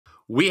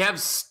We have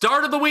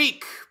started the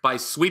week by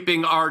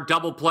sweeping our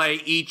double play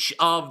each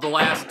of the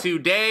last 2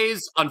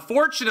 days.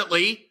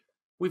 Unfortunately,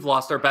 we've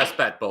lost our best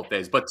bet both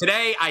days. But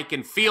today, I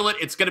can feel it.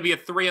 It's going to be a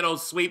 3-0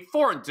 sweep.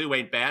 4-2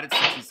 ain't bad. It's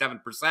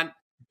 67%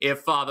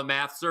 if the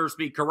math serves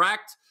me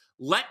correct.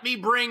 Let me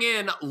bring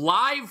in,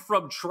 live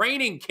from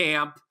training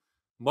camp,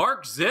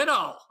 Mark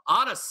Zinno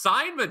on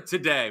assignment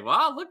today.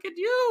 Wow, look at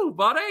you,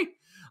 buddy.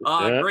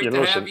 Great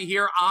to have you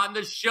here on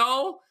the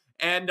show.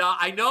 And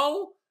I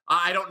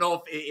don't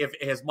know if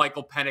has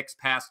Michael Penix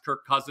passed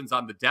Kirk Cousins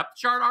on the depth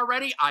chart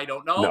already. I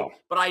don't know. No.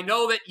 But I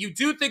know that you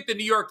do think the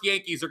New York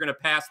Yankees are going to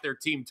pass their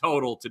team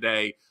total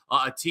today,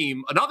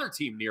 another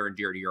team near and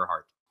dear to your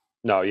heart.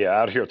 No, yeah,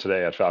 out here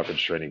today at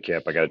Falcons training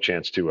camp, I got a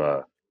chance to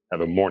have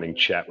a morning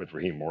chat with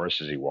Raheem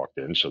Morris as he walked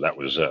in. So that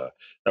was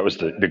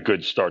the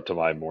good start to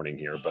my morning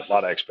here. But a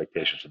lot of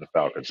expectations for the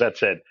Falcons. That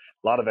said,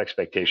 a lot of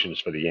expectations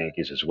for the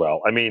Yankees as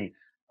well. I mean,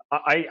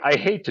 I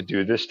hate to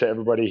do this to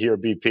everybody here,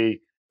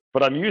 BP,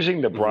 but I'm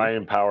using the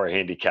Bryan Power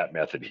handicap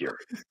method here.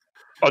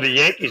 Are the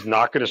Yankees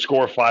not going to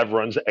score 5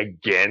 runs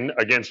again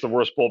against the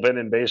worst bullpen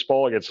in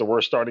baseball, against the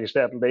worst starting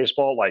staff in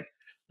baseball? Like,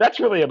 that's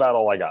really about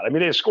all I got. I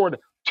mean, they scored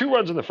 2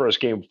 runs in the first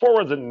game, 4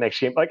 runs in the next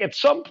game. Like, at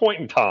some point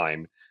in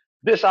time,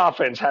 this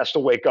offense has to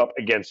wake up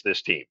against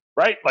this team,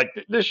 right? Like,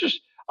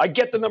 I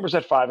get the numbers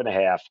at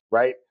 5.5,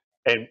 right?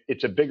 And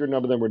it's a bigger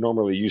number than we're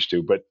normally used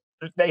to, but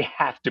they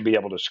have to be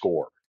able to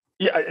score.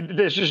 Yeah,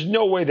 there's just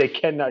no way they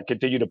cannot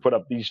continue to put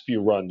up these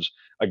few runs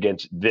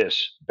against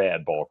this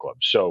bad ball club.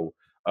 So,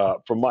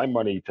 for my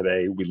money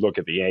today, we look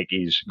at the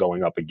Yankees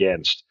going up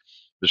against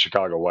the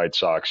Chicago White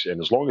Sox,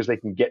 and as long as they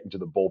can get into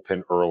the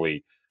bullpen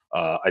early,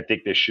 I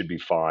think this should be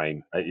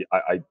fine.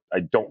 I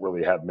don't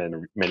really have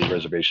many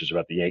reservations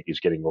about the Yankees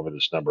getting over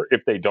this number.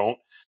 If they don't,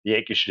 the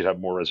Yankees should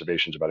have more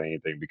reservations about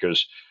anything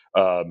because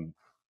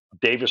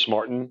Davis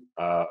Martin,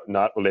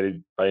 not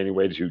related by any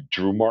way to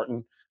Drew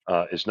Martin,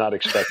 is not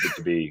expected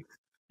to be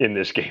in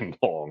this game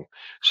long.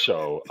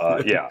 So,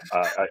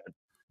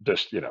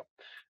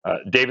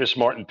 Davis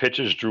Martin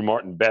pitches, Drew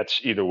Martin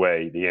bets. Either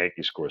way, the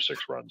Yankees score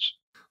 6 runs.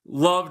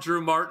 Love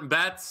Drew Martin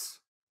bets.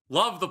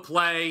 Love the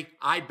play.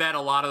 I bet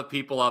a lot of the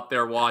people out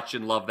there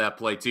watching love that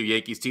play too.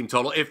 Yankees team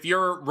total. If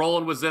you're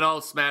rolling with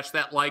Zinno, smash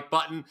that like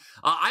button.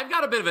 I've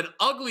got a bit of an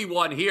ugly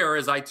one here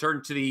as I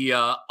turn to the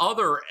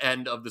other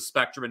end of the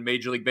spectrum in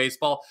Major League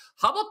Baseball.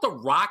 How about the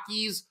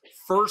Rockies'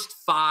 first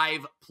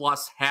 5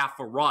 plus half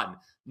a run?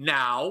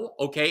 Now,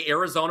 okay,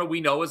 Arizona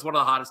we know is one of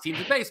the hottest teams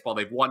in baseball.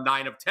 They've won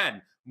 9 of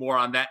 10. More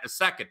on that in a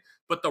second.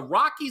 But the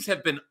Rockies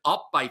have been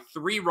up by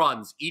 3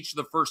 runs each of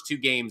the first 2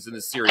 games in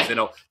the series. You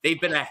know, they've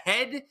been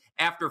ahead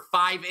after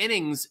 5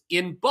 innings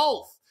in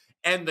both.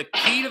 And the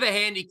key to the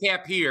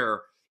handicap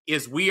here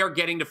is we are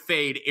getting to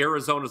fade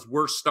Arizona's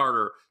worst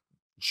starter,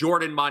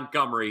 Jordan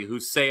Montgomery, who,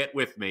 say it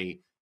with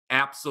me,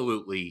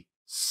 absolutely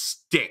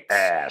stinks.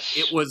 Ass.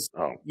 It was,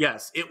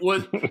 yes, it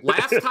was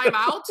last time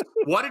out.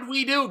 What did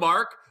we do,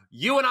 Mark?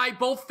 You and I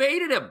both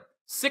faded him.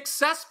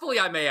 Successfully,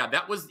 I may add.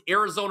 That was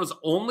Arizona's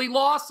only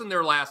loss in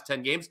their last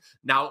 10 games.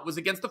 Now it was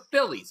against the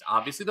Phillies.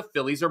 Obviously, the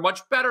Phillies are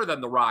much better than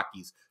the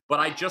Rockies. But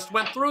I just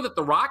went through that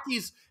the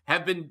Rockies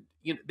have been,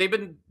 they've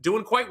been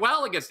doing quite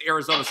well against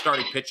Arizona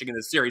starting pitching in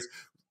this series.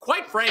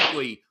 Quite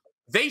frankly,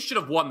 they should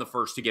have won the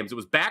first 2 games. It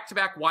was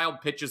back-to-back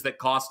wild pitches that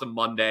cost them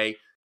Monday.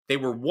 They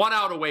were 1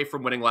 out away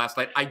from winning last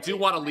night. I do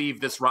want to leave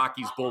this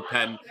Rockies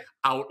bullpen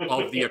out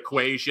of the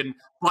equation,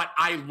 but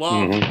I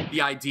love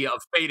the idea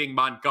of fading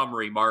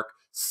Montgomery, Mark.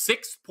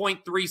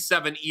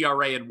 6.37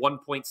 ERA and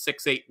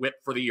 1.68 whip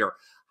for the year.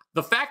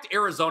 The fact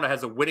Arizona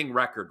has a winning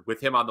record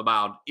with him on the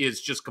mound is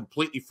just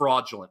completely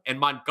fraudulent. And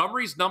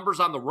Montgomery's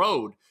numbers on the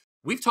road,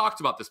 we've talked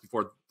about this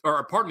before,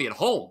 or pardon me, at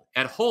home.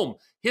 At home,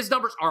 his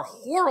numbers are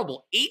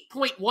horrible.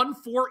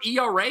 8.14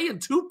 ERA and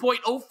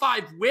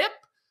 2.05 whip.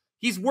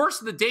 He's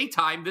worse in the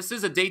daytime. This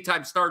is a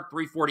daytime start,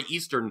 3:40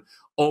 Eastern.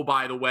 Oh,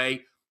 by the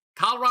way,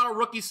 Colorado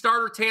rookie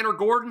starter Tanner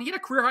Gordon, he had a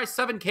career-high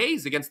 7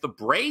 Ks against the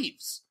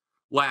Braves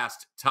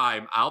last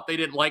time out. They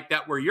didn't like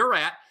that where you're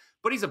at,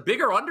 but he's a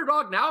bigger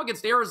underdog now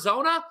against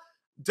Arizona.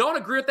 Don't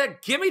agree with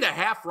that. Give me the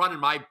half run in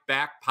my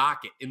back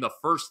pocket in the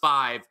first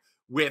 5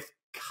 with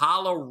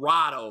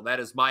Colorado.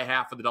 That is my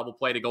half of the double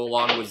play to go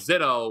along with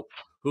Zinno,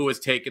 who has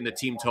taken the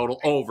team total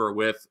over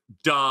with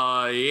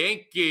the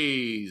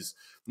Yankees.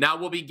 Now,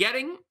 we'll be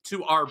getting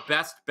to our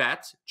best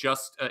bet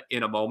just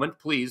in a moment.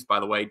 Please,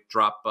 by the way,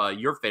 drop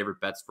your favorite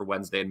bets for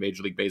Wednesday in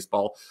Major League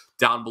Baseball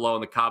down below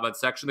in the comment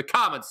section. The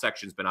comment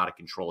section's been out of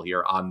control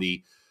here on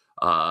the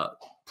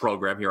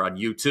program here on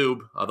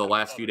YouTube the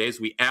last few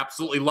days. We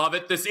absolutely love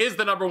it. This is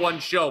the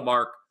 #1 show,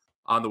 Mark,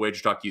 on the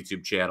WagerTalk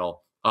YouTube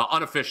channel,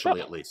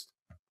 unofficially at least.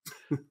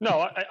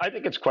 No, I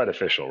think it's quite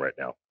official right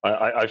now.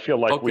 I feel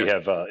like we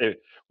have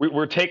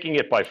we're taking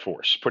it by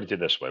force. Put it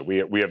this way: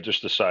 we have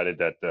just decided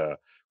that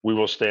we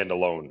will stand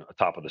alone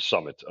atop of the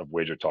summit of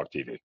WagerTalk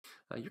TV.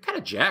 You're kind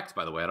of jacked,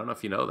 by the way. I don't know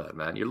if you know that,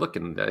 man. You're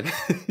looking,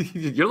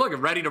 you're looking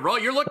ready to roll.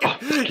 You're looking.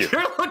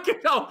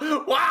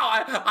 Oh,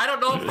 wow. I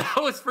don't know if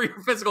that was for your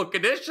physical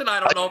condition.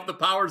 I don't know if the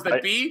powers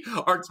that be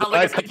are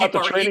telling us to keep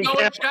our ego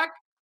in check.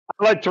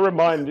 I like to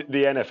remind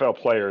the NFL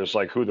players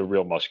like who the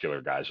real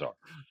muscular guys are.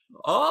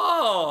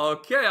 Oh,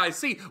 okay. I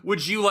see.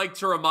 Would you like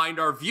to remind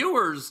our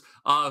viewers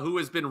who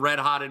has been red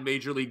hot in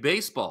Major League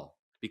Baseball?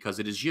 Because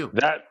it is you.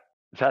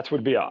 That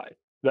would be I.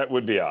 That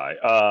would be I.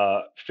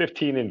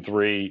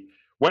 15-3.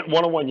 Went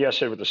 1-1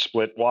 yesterday with the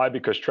split. Why?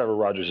 Because Trevor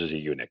Rogers is a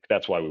eunuch.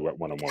 That's why we went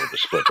 1-1 with the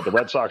split. But the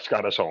Red Sox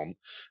got us home.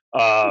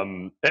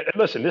 And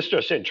listen, this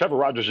just in: Trevor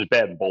Rogers is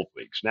bad in both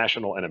leagues,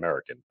 national and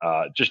American.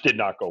 Just did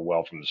not go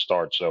well from the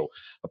start. So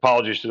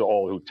apologies to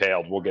all who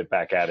tailed. We'll get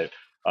back at it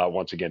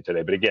once again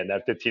today. But again,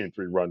 that 15-3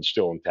 run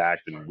still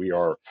intact, and we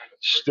are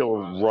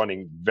still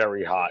running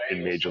very hot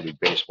in Major League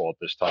Baseball at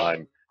this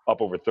time,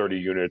 up over 30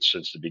 units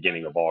since the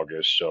beginning of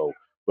August. So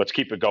let's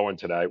keep it going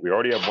tonight. We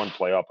already have one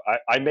play up.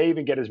 I may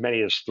even get as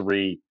many as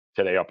 3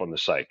 today up on the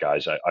site,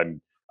 guys.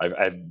 I've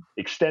had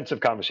extensive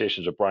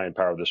conversations with Brian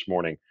Power this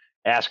morning,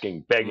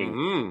 asking, begging,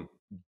 Mm-hmm.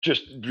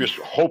 just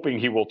hoping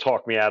he will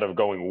talk me out of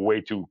going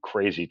way too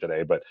crazy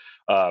today. But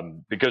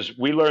because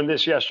we learned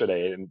this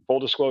yesterday, and full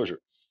disclosure,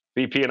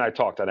 BP and I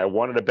talked, and I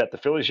wanted to bet the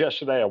Phillies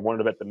yesterday. I wanted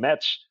to bet the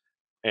Mets,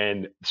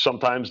 and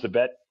sometimes the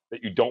bet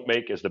that you don't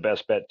make is the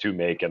best bet to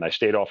make. And I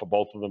stayed off of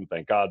both of them,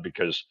 thank God,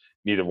 because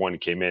neither one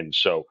came in.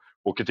 So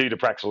we'll continue to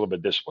practice a little bit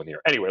of discipline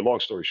here. Anyway,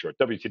 long story short,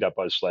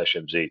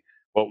 WT.buzz/MZ.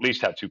 We'll at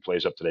least have 2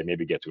 plays up today,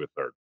 maybe get to a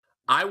third.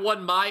 I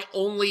won my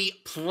only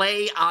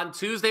play on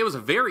Tuesday. It was a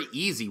very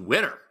easy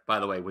winner, by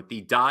the way, with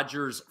the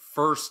Dodgers'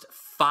 first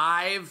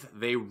 5.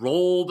 They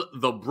rolled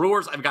the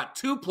Brewers. I've got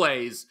 2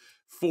 plays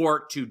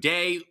for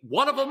today.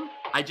 One of them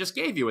I just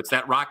gave you. It's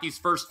that Rockies'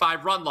 first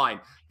 5 run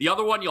line. The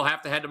other one, you'll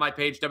have to head to my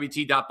page,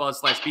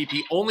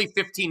 WT.buzz/BP. Only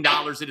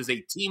 $15. It is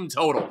a team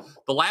total.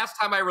 The last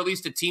time I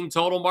released a team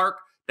total, Mark,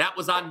 that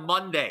was on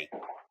Monday.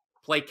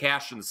 Play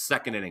cash in the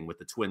second inning with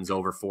the Twins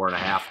over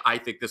 4.5. I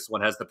think this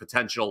one has the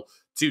potential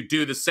to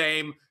do the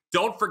same.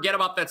 Don't forget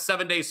about that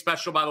 7-day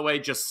special, by the way,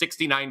 just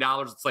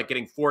 $69. It's like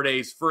getting 4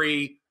 days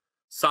free.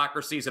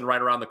 Soccer season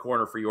right around the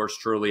corner for yours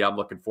truly. I'm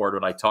looking forward to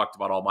it. I talked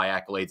about all my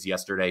accolades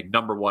yesterday.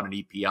 Number 1 in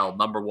EPL,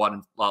 number 1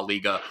 in La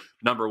Liga,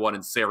 number 1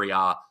 in Serie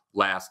A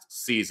last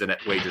season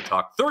at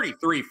WagerTalk.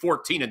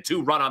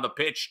 33-14-2 run on the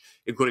pitch,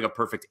 including a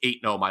perfect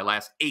 8-0, my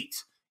last 8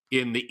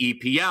 in the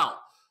EPL.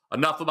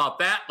 Enough about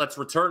that. Let's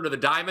return to the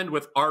diamond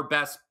with our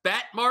best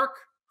bet, Mark,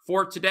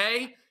 for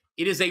today.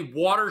 It is a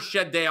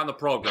watershed day on the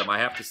program. I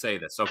have to say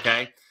this,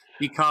 okay?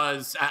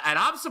 Because, and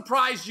I'm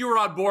surprised you were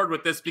on board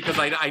with this because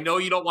I know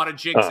you don't want to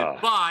jinx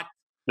it, but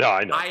no,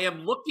 I know. I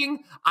am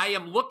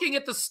looking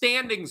at the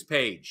standings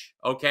page,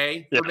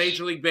 okay, for Yes.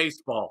 Major League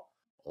Baseball.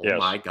 Oh Yes.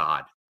 my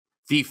God.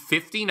 The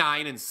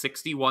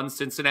 59-61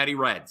 Cincinnati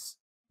Reds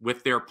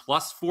with their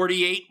plus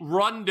 48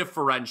 run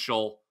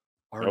differential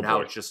are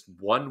now just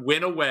 1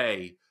 win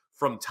away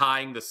from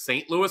tying the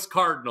St. Louis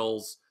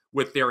Cardinals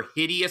with their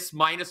hideous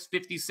minus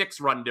 56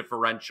 run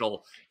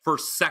differential for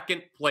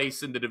second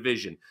place in the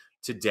division.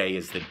 Today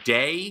is the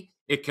day.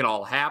 It can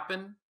all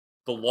happen.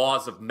 The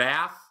laws of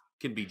math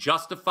can be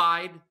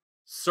justified.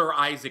 Sir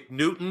Isaac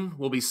Newton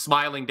will be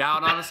smiling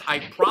down on us. I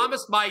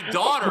promised my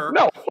daughter...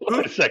 No,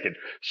 wait a second.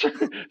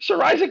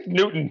 Sir Isaac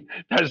Newton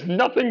has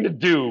nothing to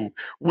do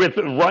with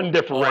run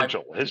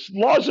differential. His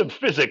laws of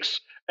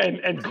physics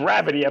and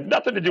gravity have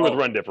nothing to do with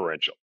run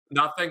differential.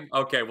 Nothing?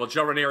 Okay, well,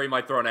 Joe Ranieri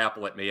might throw an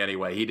apple at me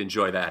anyway. He'd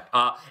enjoy that.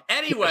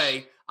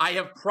 Anyway, I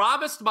have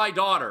promised my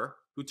daughter,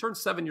 who turned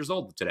 7 years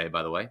old today,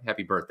 by the way.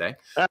 Happy birthday.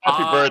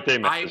 Happy birthday,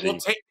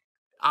 Mrs.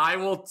 I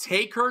will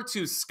take her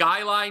to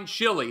Skyline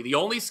Chili, the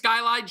only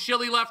Skyline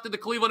Chili left in the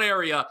Cleveland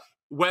area,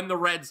 when the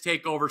Reds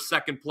take over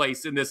second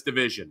place in this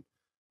division.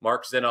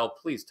 Mark Zinno,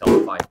 please tell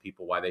the fine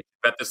people why they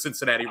should bet the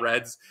Cincinnati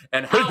Reds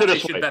and how they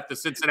should bet the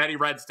Cincinnati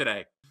Reds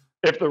today.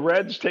 If the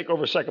Reds take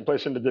over second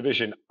place in the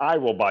division, I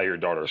will buy your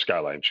daughter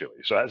Skyline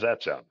Chili. So how's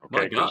that sound?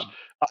 Okay, because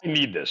I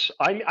need this.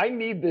 I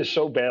need this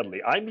so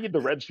badly. I need the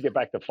Reds to get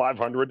back to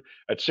 500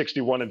 at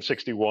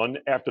 61-61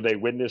 after they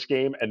win this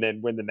game and then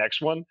win the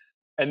next one.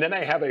 And then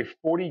I have a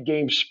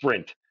 40-game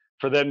sprint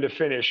for them to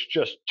finish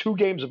just 2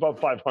 games above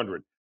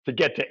 500 to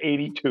get to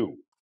 82.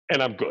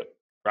 And I'm good,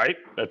 right?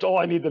 That's all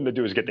I need them to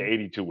do is get to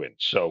 82 wins.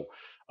 So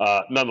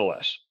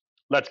nonetheless,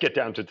 let's get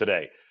down to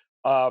today.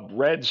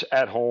 Reds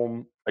at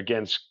home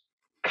against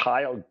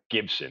Kyle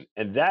Gibson.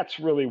 And that's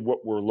really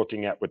what we're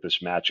looking at with this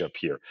matchup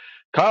here.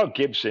 Kyle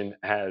Gibson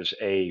has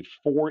a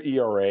 4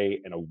 ERA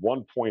and a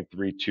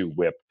 1.32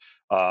 whip.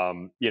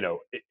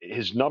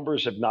 His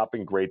numbers have not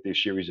been great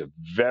this year. He's a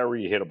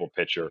very hittable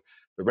pitcher.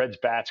 The Reds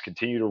bats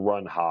continue to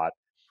run hot.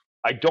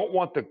 I don't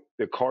want the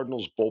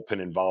Cardinals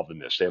bullpen involved in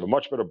this. They have a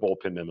much better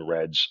bullpen than the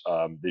Reds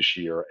this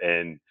year.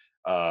 And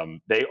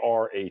they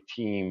are a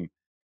team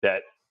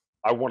that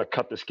I want to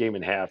cut this game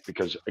in half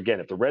because, again,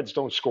 if the Reds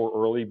don't score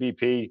early,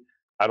 BP,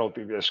 I don't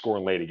think they're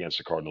scoring late against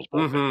the Cardinals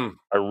bullpen. Mm-hmm.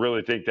 I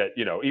really think that,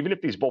 even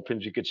if these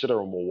bullpens, you consider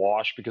them a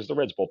wash because the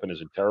Reds bullpen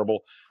isn't terrible,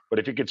 but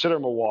if you consider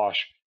them a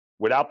wash,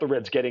 without the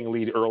Reds getting a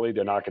lead early,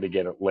 they're not going to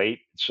get it late.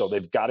 So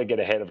they've got to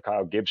get ahead of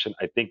Kyle Gibson.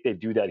 I think they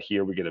do that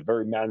here. We get a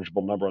very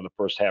manageable number on the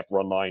first half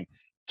run line.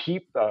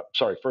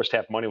 First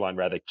half money line,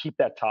 rather. Keep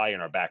that tie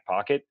in our back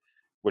pocket.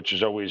 which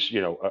is always,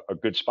 a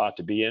good spot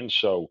to be in.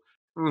 So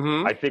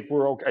Mm-hmm. I think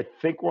we're okay. I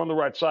think we're on the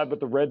right side with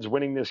the Reds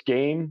winning this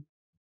game,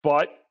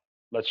 but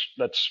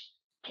let's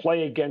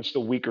play against the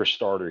weaker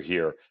starter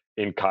here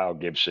in Kyle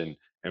Gibson.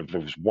 And if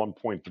there's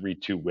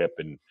 1.32 whip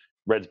and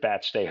Reds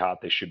bats stay hot,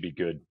 they should be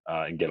good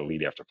and get a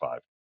lead after 5.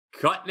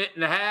 Cutting it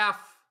in half.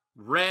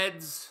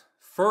 Reds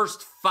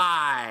first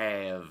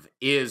 5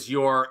 is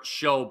your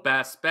show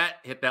best bet.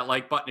 Hit that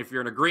like button if you're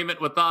in agreement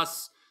with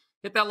us.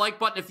 Hit that like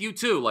button if you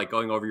too like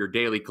going over your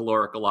daily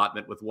caloric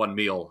allotment with one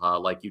meal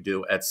like you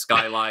do at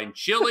Skyline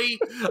Chili.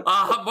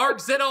 Mark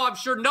Zinno, I'm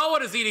sure no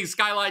one is eating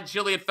Skyline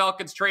Chili at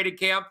Falcons training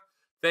camp.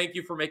 Thank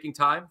you for making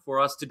time for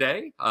us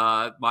today.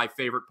 My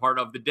favorite part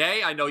of the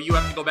day. I know you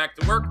have to go back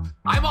to work.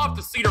 I'm off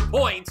to Cedar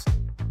Point.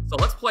 So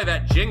let's play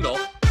that jingle.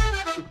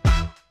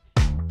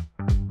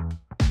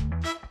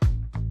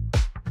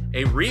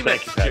 A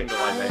remix jingle,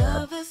 I may add.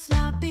 Oh,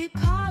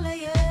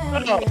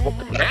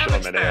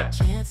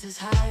 Chances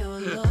high or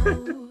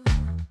low.